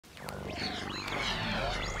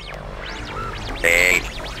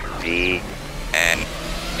It's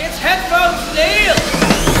HeadphonesNeil!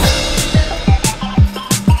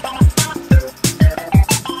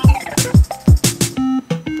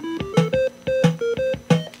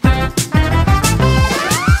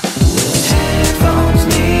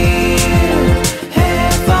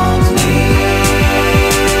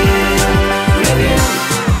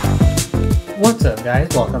 What's up, guys?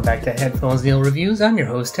 Welcome back to HeadphonesNeil Reviews. I'm your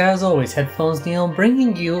host, as always, HeadphonesNeil,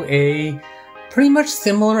 bringing you a pretty much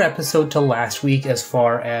similar episode to last week as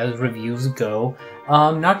far as reviews go.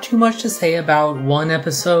 Not too much to say about one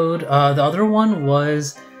episode. The other one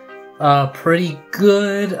was pretty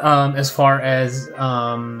good as far as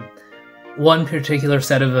one particular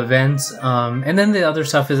set of events. And then the other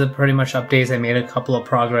stuff is pretty much updates. I made a couple of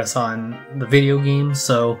progress on the video game,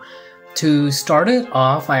 so to start it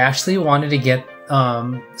off, I actually wanted to get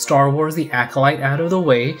Star Wars The Acolyte out of the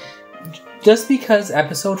way, just because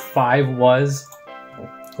episode 5 was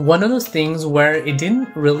one of those things where it didn't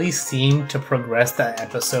really seem to progress that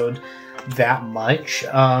episode that much.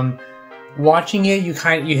 Watching it, you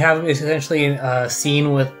have essentially a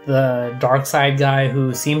scene with the dark side guy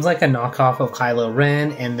who seems like a knockoff of Kylo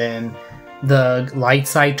Ren, and then the light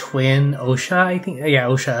side twin,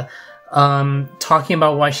 Osha, talking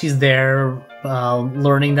about why she's there,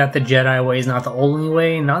 learning that the Jedi way is not the only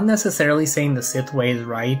way, not necessarily saying the Sith way is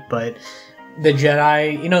right, but the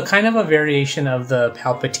Jedi, kind of a variation of the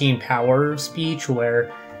Palpatine power speech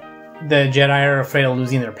where the Jedi are afraid of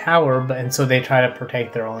losing their power, and so they try to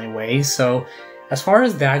protect their only way. So as far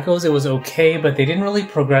as that goes, it was okay, but they didn't really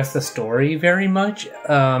progress the story very much.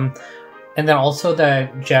 And then also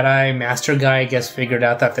that Jedi Master guy, I guess, figured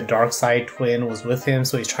out that the dark side twin was with him,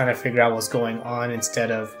 so he's trying to figure out what's going on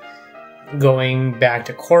instead of going back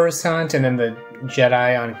to Coruscant, and then the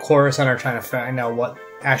Jedi on Coruscant are trying to find out what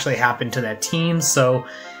actually happened to that team. So,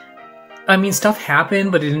 I mean, stuff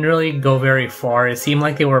happened, but it didn't really go very far. It seemed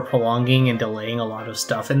like they were prolonging and delaying a lot of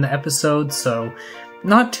stuff in the episode, so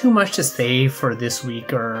not too much to say for this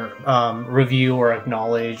week or review or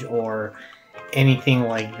acknowledge or anything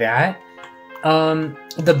like that.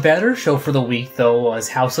 The better show for the week, though, was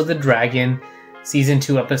House of the Dragon, Season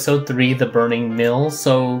 2, Episode 3, The Burning Mill.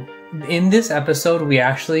 So, in this episode, we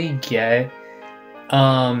actually get,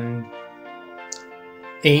 now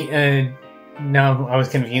I was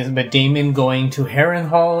confused, but Damon going to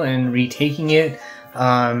Harrenhal and retaking it,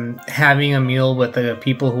 having a meal with the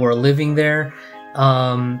people who are living there,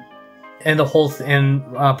 and the whole,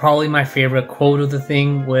 probably my favorite quote of the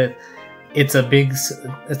thing with, it's a big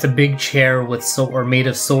chair with made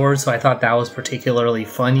of swords, so I thought that was particularly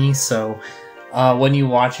funny. So when you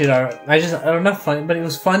watch it, I don't know, funny, but it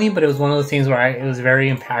was funny, but it was one of those things where it was very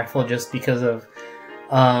impactful just because of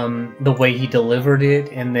the way he delivered it.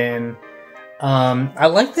 And then I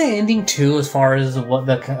like the ending too, as far as what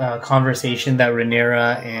the conversation that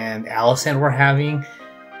Rhaenyra and Alicent were having.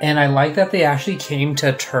 And I like that they actually came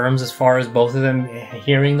to terms as far as both of them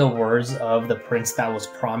hearing the words of the prince that was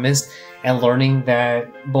promised and learning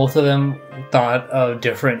that both of them thought of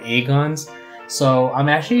different Aegons. So I'm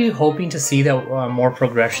actually hoping to see that more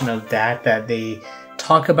progression of that they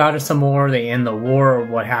talk about it some more, they end the war, or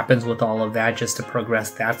what happens with all of that, just to progress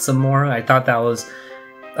that some more. I thought that was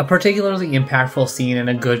a particularly impactful scene and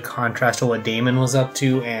a good contrast to what Daemon was up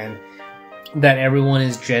to, and that everyone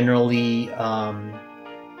is generally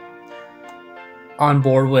on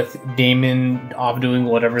board with Damon doing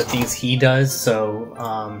whatever things he does. So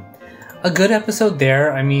a good episode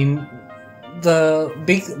there. I mean, the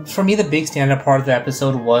big standout part of the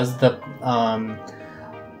episode was the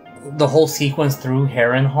whole sequence through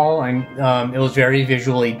Harrenhal, and it was very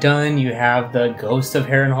visually done. You have the ghost of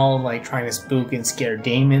Harrenhal like trying to spook and scare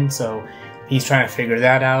Damon, so he's trying to figure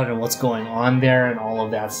that out and what's going on there and all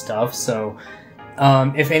of that stuff. So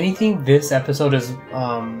if anything, this episode's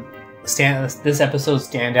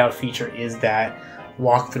standout feature is that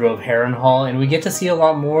walkthrough of Harrenhal, and we get to see a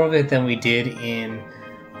lot more of it than we did in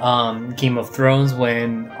Game of Thrones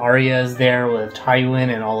when Arya is there with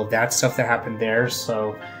Tywin and all of that stuff that happened there.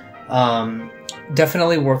 So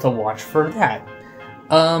definitely worth a watch for that.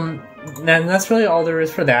 And that's really all there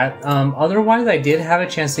is for that. Otherwise, I did have a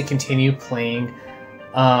chance to continue playing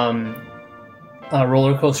Roller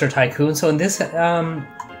Coaster Tycoon. So in this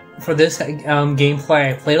for this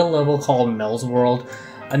gameplay, I played a level called Mel's World,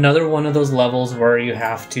 another one of those levels where you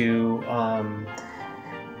have to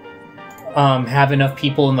have enough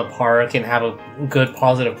people in the park and have a good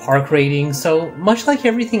positive park rating. So much like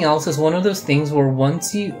everything else, is one of those things where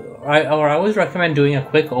I always recommend doing a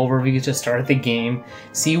quick overview to start the game,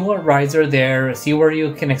 see what rides are there, see where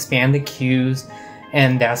you can expand the queues,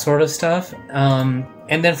 and that sort of stuff. And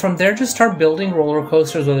And then from there, just start building roller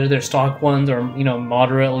coasters, whether they're stock ones or, you know,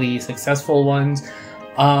 moderately successful ones.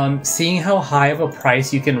 Seeing how high of a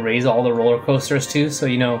price you can raise all the roller coasters to. So,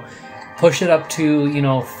 you know, push it up to, you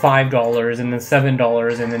know, $5 and then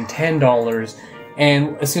 $7 and then $10.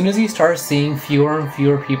 And as soon as you start seeing fewer and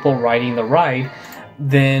fewer people riding the ride,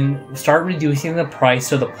 then start reducing the price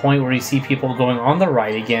to the point where you see people going on the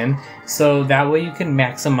ride again. So that way you can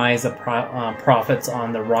maximize the profits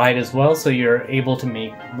on the ride as well, so you're able to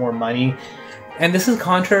make more money. And this is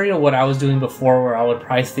contrary to what I was doing before, where I would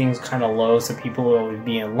price things kind of low so people would always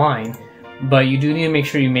be in line. But you do need to make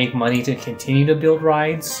sure you make money to continue to build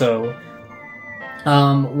rides. So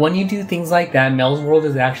when you do things like that, Mel's World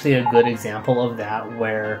is actually a good example of that,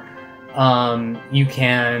 where you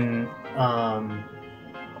can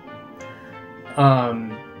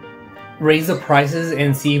raise the prices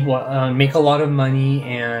and see what make a lot of money,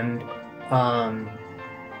 and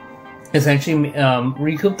essentially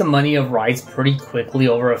recoup the money of rides pretty quickly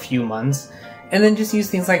over a few months. And then just use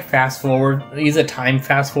things like fast forward, use a time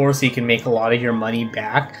fast forward so you can make a lot of your money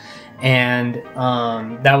back. And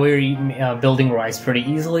that way you're building rides pretty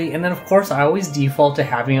easily. And then of course I always default to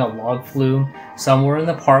having a log flume somewhere in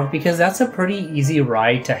the park, because that's a pretty easy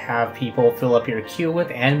ride to have people fill up your queue with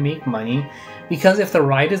and make money. Because if the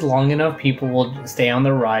ride is long enough, people will stay on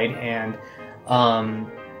the ride, and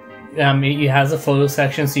it has a photo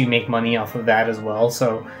section, so you make money off of that as well.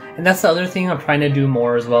 So, and that's the other thing I'm trying to do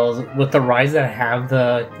more as well, is with the rides that have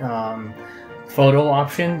the photo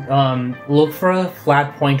option, look for a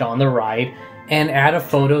flat point on the ride and add a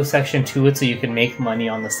photo section to it so you can make money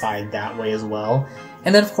on the side that way as well.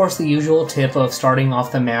 And then of course the usual tip of starting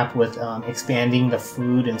off the map with expanding the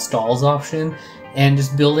food and stalls option, and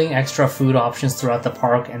just building extra food options throughout the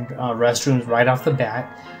park and restrooms right off the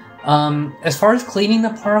bat. As far as cleaning the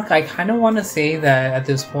park, I kind of want to say that at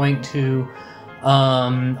this point to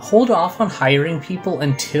hold off on hiring people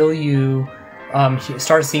until you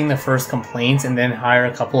start seeing the first complaints, and then hire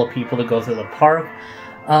a couple of people to go through the park.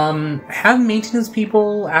 Have maintenance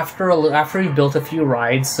people after you've built a few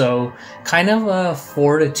rides, so kind of a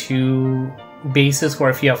 4 to 2 basis, where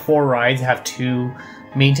if you have 4 rides, have 2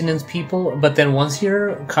 maintenance people. But then once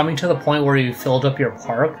you're coming to the point where you filled up your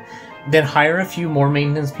park, then hire a few more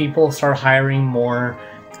maintenance people, start hiring more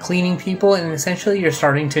cleaning people, and essentially you're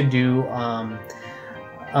starting to do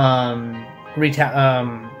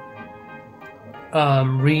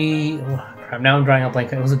now I'm drawing a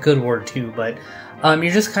blank. It was a good word too, but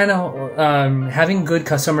you're just kind of having good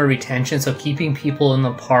customer retention, so keeping people in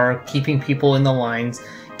the park, keeping people in the lines,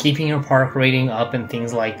 keeping your park rating up, and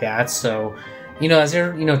things like that. So, you know, as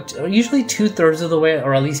you're, usually 2/3 of the way,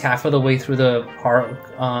 or at least half of the way through the park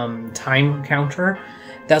time counter,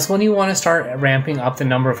 that's when you want to start ramping up the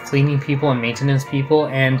number of cleaning people and maintenance people.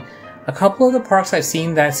 And a couple of the parks I've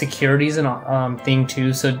seen that security's an thing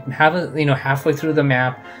too. So halfway through the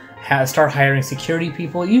map, start hiring security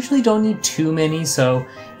people. You usually don't need too many, so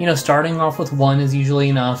starting off with 1 is usually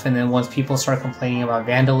enough. And then once people start complaining about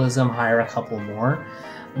vandalism, hire a couple more.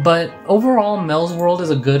 But overall, Mel's World is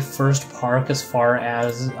a good first park as far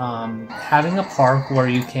as having a park where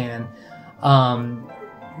you can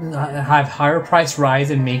have higher price rides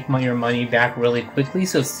and make your money back really quickly.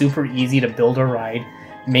 So it's super easy to build a ride,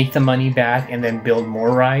 make the money back, and then build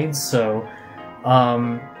more rides. So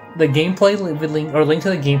the gameplay link to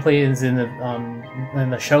the gameplay is in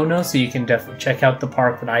the show notes, so you can definitely check out the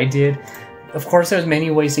park that I did. Of course, there's many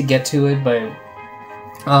ways to get to it, but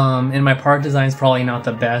and my park design is probably not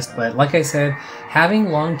the best. But like I said,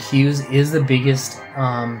 having long queues is the biggest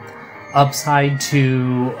upside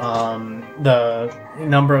to the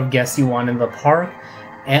number of guests you want in the park,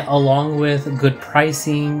 along with good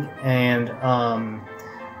pricing and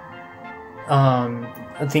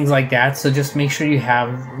things like that. So just make sure you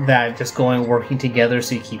have that just working together,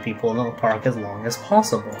 so you keep people in the park as long as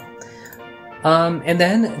possible. And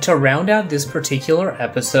then to round out this particular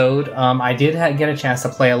episode, I did get a chance to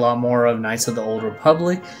play a lot more of Knights of the Old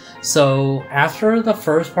Republic. So after the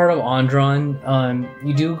first part of Andron,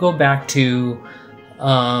 you do go back to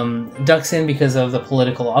Duxon because of the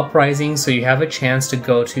political uprising, so you have a chance to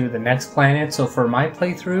go to the next planet. So for my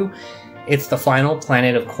playthrough, it's the final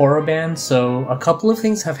planet of Korriban. So a couple of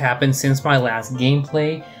things have happened since my last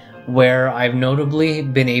gameplay, where I've notably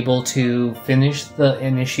been able to finish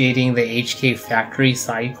initiating the HK Factory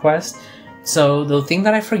side quest. So the thing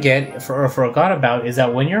that I forgot about is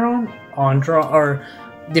that when you're on Andron, or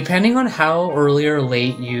depending on how early or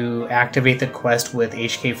late you activate the quest with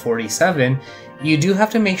HK47, you do have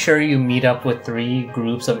to make sure you meet up with 3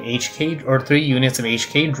 groups of HK or 3 units of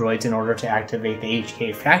HK droids in order to activate the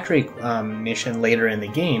HK factory mission later in the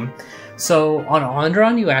game. So on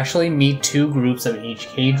Onderon, you actually meet 2 groups of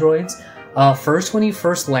HK droids. First, when you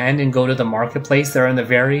first land and go to the marketplace, they're in the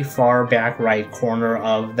very far back right corner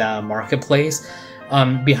of the marketplace,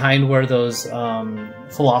 behind where those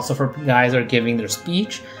philosopher guys are giving their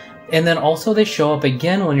speech. And then also they show up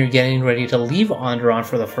again when you're getting ready to leave Onderon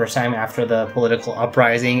for the first time after the political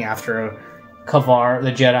uprising, after Kavar,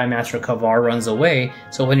 the Jedi Master Kavar, runs away.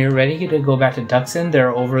 So when you're ready to go back to Duxon,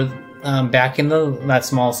 they're over back in that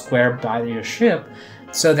small square by your ship.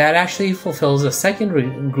 So that actually fulfills a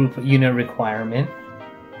second group unit requirement.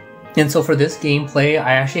 And so for this gameplay,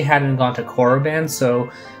 I actually hadn't gone to Korriban, so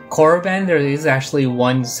Korriban, there is actually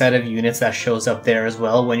one set of units that shows up there as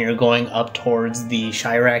well when you're going up towards the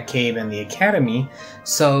Chirac Cave and the Academy.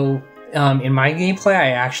 So in my gameplay, I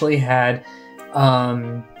actually had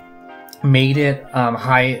made it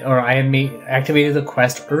I had activated the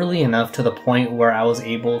quest early enough to the point where I was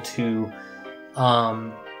able to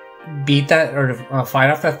beat that, or fight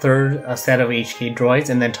off that third set of HK droids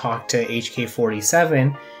and then talk to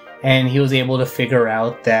HK47. And he was able to figure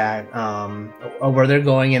out that where they're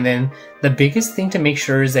going. And then the biggest thing to make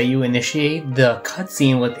sure is that you initiate the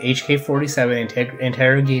cutscene with HK47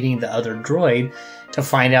 interrogating the other droid to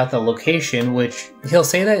find out the location, which he'll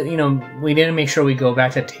say that, you know, we didn't make sure we go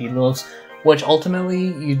back to Talos, which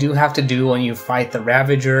ultimately you do have to do when you fight the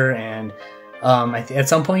Ravager. And at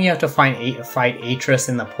some point you have to fight Atris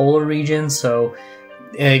in the polar region. So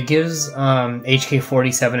it gives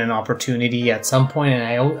HK47 an opportunity at some point,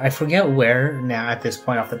 and I forget where now at this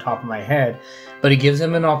point off the top of my head, but it gives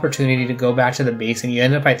him an opportunity to go back to the base, and you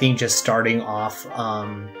end up, I think, just starting off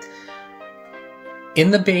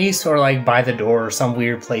in the base or like by the door or some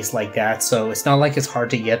weird place like that. So it's not like it's hard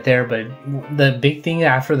to get there, but the big thing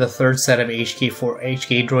after the third set of HK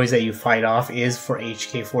droids that you fight off is for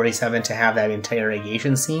HK47 to have that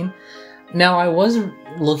interrogation scene. Now, I was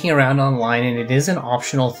looking around online, and it is an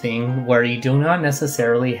optional thing where you do not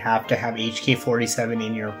necessarily have to have HK47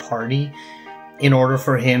 in your party in order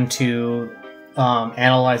for him to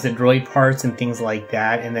analyze the droid parts and things like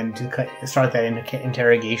that, and then to start that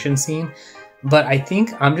interrogation scene. But I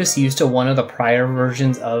think I'm just used to one of the prior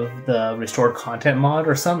versions of the restored content mod,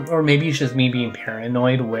 or maybe it's just me being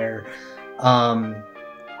paranoid, where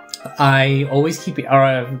I always keep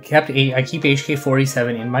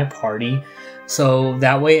HK47 in my party, so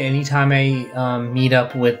that way anytime I meet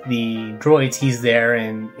up with the droids, he's there,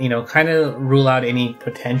 and, you know, kind of rule out any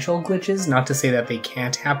potential glitches. Not to say that they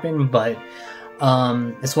can't happen, but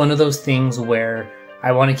it's one of those things where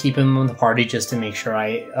I want to keep him in the party just to make sure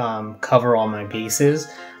I cover all my bases.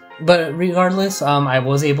 But regardless, I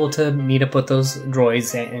was able to meet up with those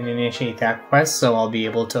droids and initiate that quest, so I'll be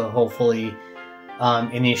able to hopefully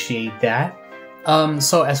initiate that.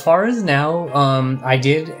 So as far as now, I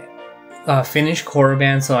did finish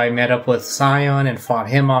Korriban, so I met up with Scion and fought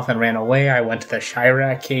him off and ran away. I went to the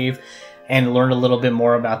Chirac Cave and learned a little bit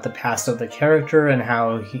more about the past of the character and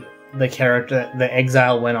how the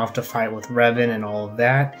exile went off to fight with Revan and all of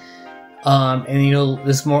that. And, you know,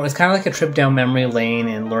 it's kind of like a trip down memory lane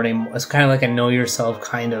and learning. It's kind of like a know yourself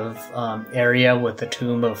kind of area with the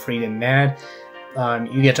Tomb of Freedom Mad.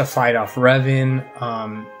 You get to fight off Revan,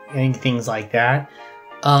 and things like that.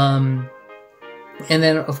 And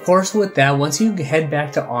then, of course, with that, once you head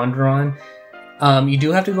back to Onderon, you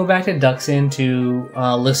do have to go back to Duxon to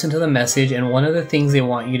listen to the message. And one of the things they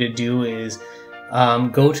want you to do is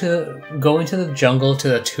go into the jungle to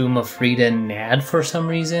the Tomb of Frida Nad for some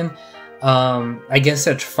reason. I guess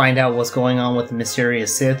to find out what's going on with the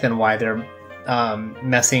mysterious Sith and why they're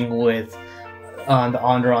messing with the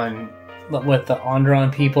Onderon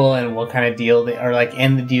people, and what kind of deal they are, like,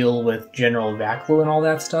 end the deal with General Vaklu and all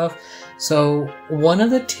that stuff. So one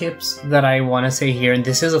of the tips that I want to say here, and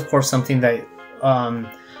this is of course something that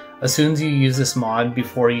as soon as you use this mod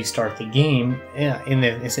before you start the game in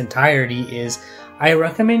its entirety, is I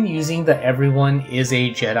recommend using the Everyone is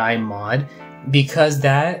a Jedi mod, because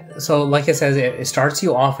so like I said, it starts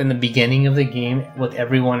you off in the beginning of the game with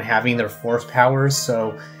everyone having their force powers.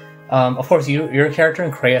 So of course, your character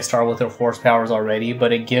and Kreia start with their force powers already,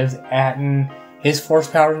 but it gives Atton his force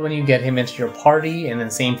powers when you get him into your party, and then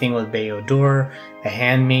same thing with Bayodur, the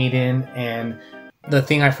Handmaiden, and the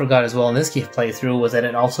thing I forgot as well in this game playthrough was that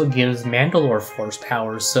it also gives Mandalore force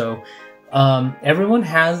powers. So everyone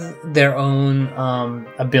has their own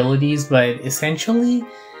abilities, but essentially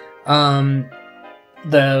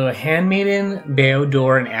the Handmaiden,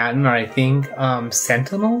 Beodor, and Atten are, I think,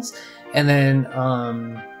 Sentinels, and then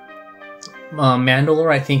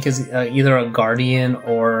Mandalore, I think, is either a Guardian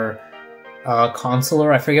or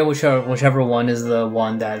Consular. I forget whichever one is the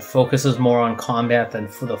one that focuses more on combat than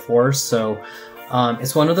for the Force. So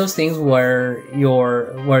it's one of those things where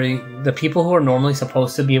the people who are normally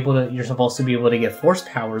supposed to be able to get Force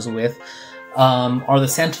powers with are the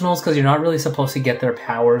Sentinels, because you're not really supposed to get their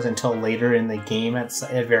powers until later in the game at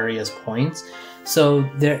various points. So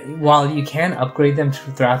while you can upgrade them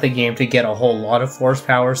throughout the game to get a whole lot of Force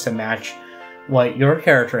powers to match what your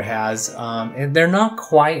character has, they're not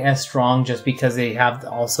quite as strong just because they have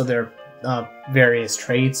also their various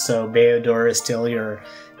traits. So Beodor is still your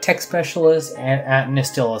tech specialist, Atten is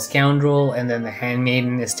still a scoundrel, and then the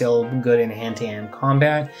Handmaiden is still good in hand-to-hand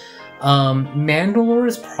combat. Mandalore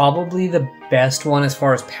is probably the best one as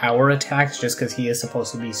far as power attacks, just because he is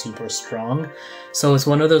supposed to be super strong. So it's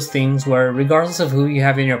one of those things where regardless of who you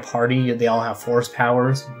have in your party, they all have Force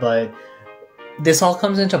powers, but this all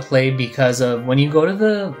comes into play because of when you go to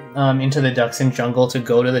the into the Duxon jungle to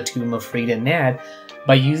go to the Tomb of Freed and Nad,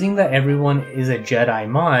 by using the Everyone is a Jedi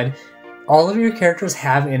mod, all of your characters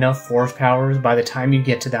have enough Force powers by the time you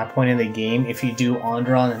get to that point in the game, if you do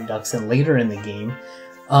Onderon and Duxon later in the game.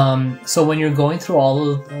 So when you're going through all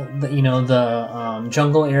of the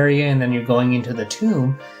jungle area and then you're going into the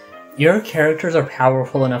tomb, your characters are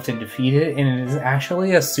powerful enough to defeat it, and it is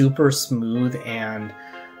actually a super smooth and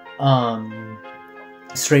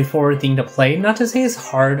straightforward thing to play. Not to say it's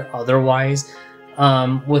hard otherwise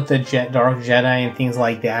with the Dark Jedi and things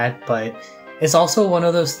like that, but it's also one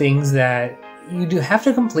of those things that you do have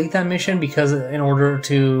to complete that mission because in order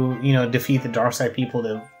to, defeat the dark side people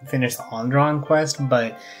to finish the Onderon quest,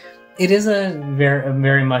 but it is a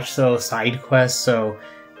very much so side quest, so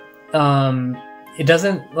it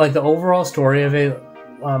doesn't, like, the overall story of it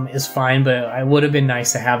is fine, but it would have been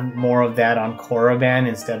nice to have more of that on Korriban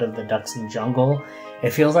instead of the Duxon jungle.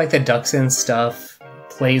 It feels like the Duxon stuff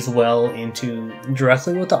plays well into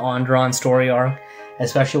directly with the Onderon story arc,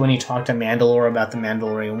 especially when you talk to Mandalore about the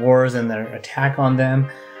Mandalorian Wars and their attack on them,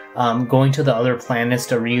 going to the other planets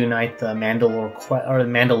to reunite the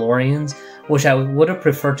Mandalorians, which I would have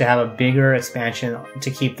preferred to have a bigger expansion to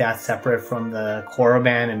keep that separate from the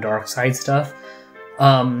Korriban and Dark Side stuff.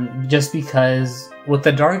 Just because with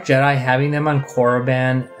the Dark Jedi, having them on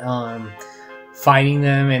Korriban, fighting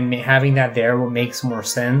them and having that there makes more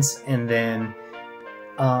sense. And then,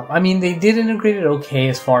 they did integrate it okay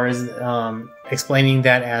as far as explaining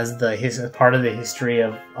that as part of the history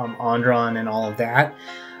of Onderon and all of that,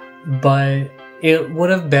 but it would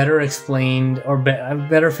have better explained or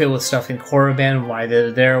better fit with stuff in Korriban, why they're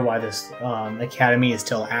there, why this academy is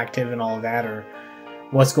still active and all of that, or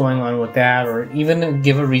what's going on with that, or even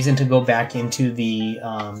give a reason to go back into the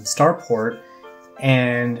starport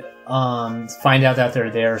and find out that they're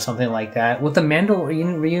there or something like that. With the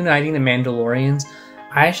reuniting the Mandalorians,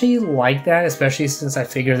 I actually like that, especially since I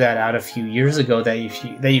figured that out a few years ago, that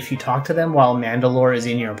if you talk to them while Mandalore is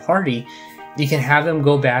in your party, you can have them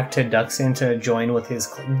go back to Duxon to join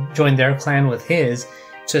their clan with his,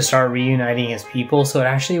 to start reuniting his people. So it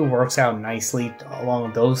actually works out nicely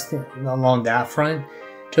along that front,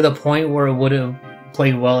 to the point where it would have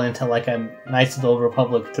played well into like a Knights of the Old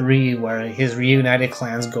Republic 3, where his reunited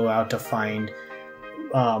clans go out to find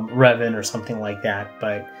Revan or something like that.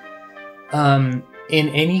 But in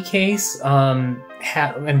any case, and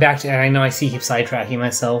I know I keep sidetracking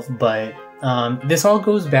myself, but this all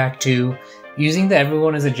goes back to using the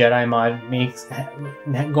Everyone is a Jedi mod makes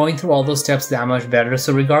going through all those steps that much better.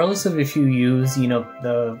 So regardless of if you use,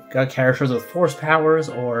 the characters with Force powers,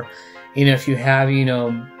 or, if you have,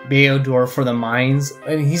 Beodor for the mines,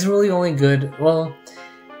 and he's really only good,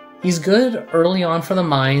 he's good early on for the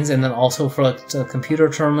mines, and then also for the computer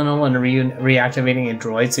terminal and reactivating a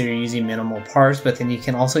droid, so you're using minimal parts, but then you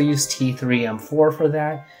can also use T3M4 for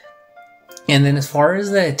that. And then as far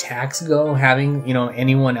as the attacks go, having,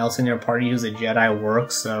 anyone else in your party who's a Jedi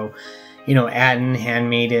works, so, Atten,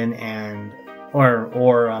 Handmaiden, or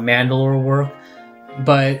Mandalore work.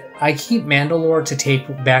 But I keep Mandalore to take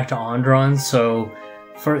back to Onderon, so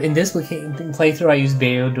in this playthrough I use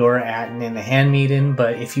Beodor, Atten, and the Handmaiden,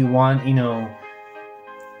 but if you want,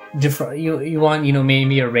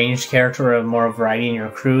 maybe a ranged character or more variety in your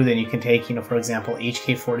crew, then you can take, for example,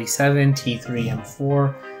 HK47,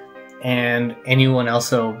 T3M4, and anyone else.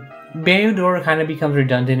 So Beodor kind of becomes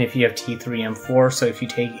redundant if you have T3M4, so if you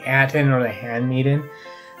take Atten or the Handmaiden,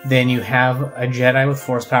 then you have a Jedi with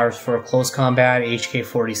Force powers for close combat,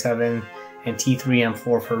 HK47, and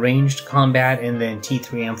T3M4 for ranged combat, and then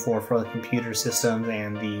T3M4 for the computer systems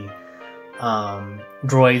and the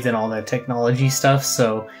droids and all that technology stuff.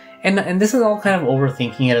 So, and this is all kind of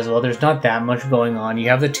overthinking it as well. There's not that much going on. You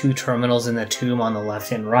have the 2 terminals in the tomb on the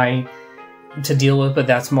left and right to deal with, but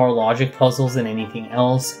that's more logic puzzles than anything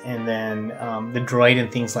else. And then the droid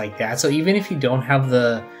and things like that. So even if you don't have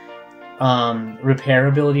the repair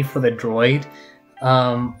ability for the droid,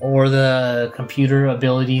 or the computer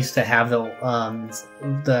abilities to have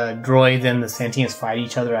the droid and the sentients fight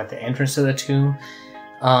each other at the entrance to the tomb,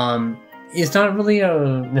 it's not really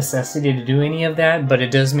a necessity to do any of that, but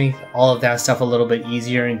it does make all of that stuff a little bit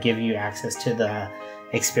easier and give you access to the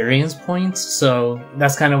experience points. So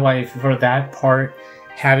that's kind of why for that part,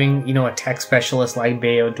 having, you know, a tech specialist like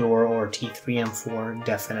Beodor or T3M4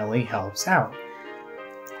 definitely helps out.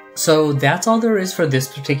 So that's all there is for this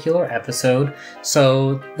particular episode.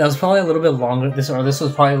 So that was probably a little bit longer. This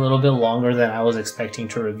was probably a little bit longer than I was expecting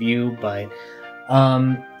to review. But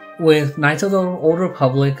with Knights of the Old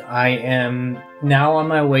Republic, I am now on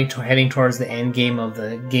my way to heading towards the end game of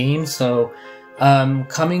the game. So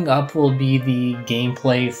coming up will be the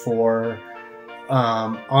gameplay for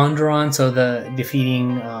Onderon. So the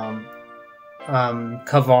defeating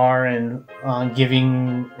Kavar and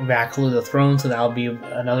giving Vakalu the throne, so that'll be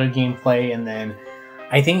another gameplay. And then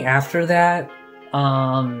I think after that,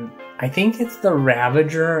 I think it's the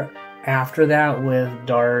Ravager after that with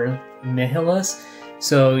Darth Nihilus.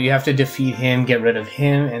 So you have to defeat him, get rid of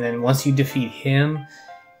him, and then once you defeat him,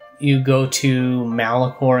 you go to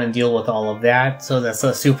Malachor and deal with all of that. So that's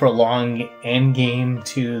a super long end game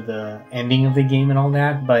to the ending of the game and all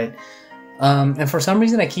that. But and for some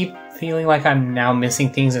reason I keep feeling like I'm now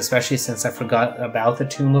missing things, especially since I forgot about the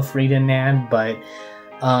Tomb of Frida Nan. But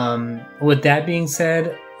with that being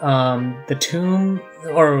said, the tomb,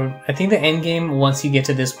 or I think the end game once you get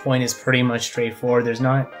to this point is pretty much straightforward. There's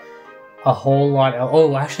not a whole lot.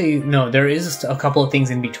 Oh, actually, no, there is a couple of things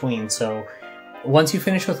in between. So once you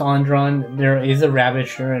finish with Onderon, there is a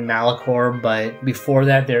Ravager and Malachor, but before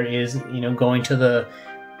that there is, you know, going to the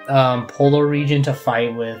Polar region to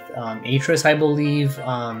fight with Atris, I believe,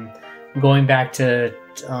 going back to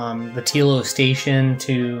the Tilo station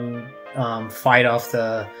to fight off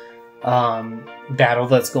the battle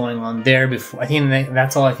that's going on there. Before, I think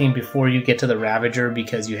that's all. I think before you get to the Ravager,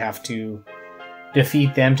 because you have to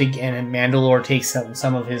defeat them to, and Mandalore takes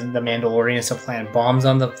some of the Mandalorians to plant bombs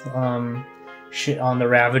on the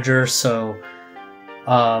Ravager. So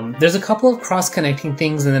there's a couple of cross-connecting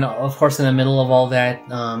things, and then of course in the middle of all that,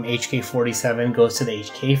 HK-47 goes to the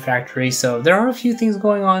HK factory. So there are a few things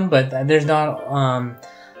going on, but there's not,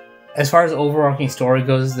 as far as overarching story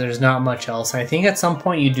goes, there's not much else. I think at some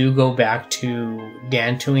point you do go back to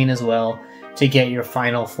Dantooine as well to get your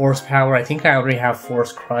final Force power. I think I already have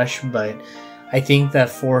Force Crush, but I think that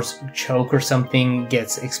Force Choke or something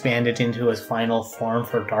gets expanded into its final form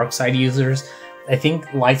for dark side users. I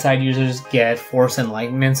think light side users get Force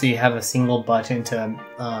Enlightenment, so you have a single button to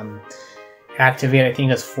activate. I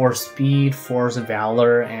think it's Force Speed, Force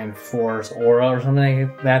Valor, and Force Aura or something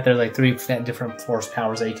like that. There's like 3 different Force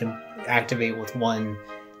powers that you can activate with one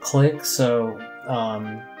click. So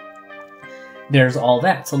there's all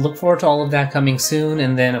that. So look forward to all of that coming soon.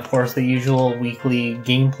 And then of course the usual weekly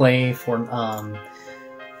gameplay for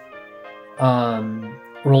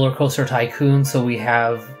Roller Coaster Tycoon. So we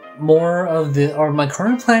have more of my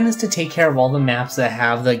current plan is to take care of all the maps that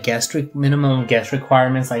have the minimum guest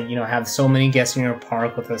requirements, like, you know, have so many guests in your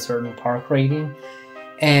park with a certain park rating.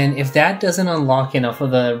 And if that doesn't unlock enough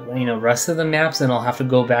of the, you know, rest of the maps, then I'll have to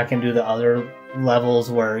go back and do the other levels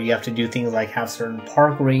where you have to do things like have certain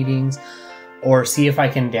park ratings, or see if I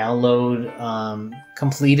can download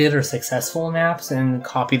completed or successful maps and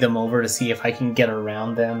copy them over to see if I can get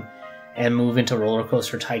around them and move into Roller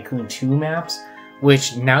Coaster Tycoon 2 maps.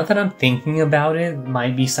 Which, now that I'm thinking about it,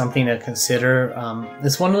 might be something to consider.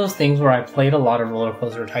 It's one of those things where I played a lot of Roller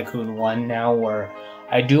Coaster Tycoon 1 now, where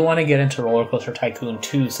I do want to get into Roller Coaster Tycoon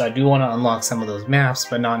 2, so I do want to unlock some of those maps,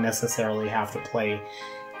 but not necessarily have to play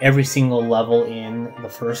every single level in the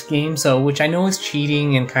first game. So, which I know is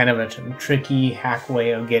cheating and kind of a tricky hack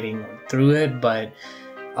way of getting through it, but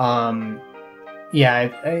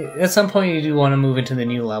yeah, at some point you do want to move into the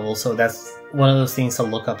new level, so that's one of those things to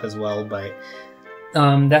look up as well. But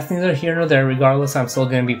that's neither here nor there. Regardless, I'm still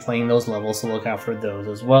going to be playing those levels, so look out for those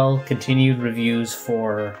as well. Continued reviews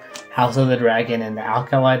for House of the Dragon and the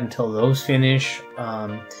Acolyte until those finish,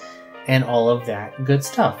 and all of that good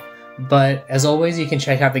stuff. But as always, you can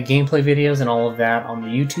check out the gameplay videos and all of that on the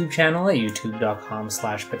YouTube channel at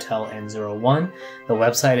youtube.com/PatelN01. The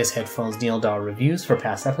website is HeadphonesNeil.reviews for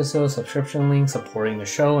past episodes, subscription links, supporting the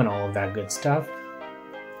show, and all of that good stuff.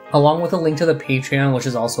 along with a link to the Patreon, which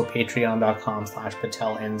is also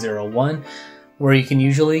patreon.com/pateln01, where you can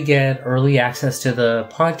usually get early access to the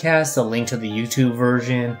podcast, a link to the YouTube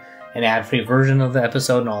version, an ad-free version of the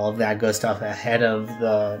episode, and all of that good stuff ahead of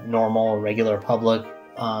the normal or regular public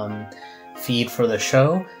feed for the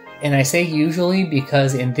show. And I say usually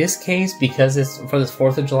because in this case, because it's for this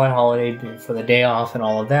 4th of July holiday, for the day off and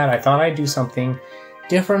all of that, I thought I'd do something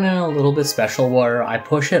different and a little bit special where I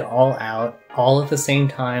push it all out, all at the same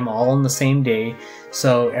time, all on the same day,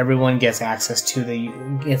 so everyone gets access to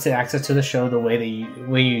the show the way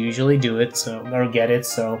you usually do it, or get it.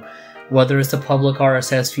 So whether it's the public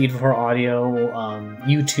RSS feed for audio,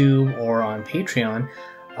 YouTube, or on Patreon,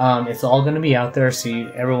 it's all going to be out there, so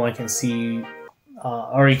everyone can see,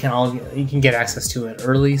 or you can get access to it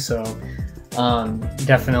early. So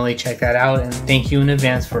definitely check that out, and thank you in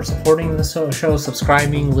advance for supporting the show,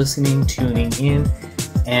 subscribing, listening, tuning in,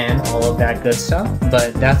 and all of that good stuff.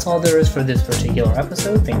 But that's all there is for this particular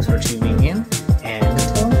episode. Thanks for tuning in,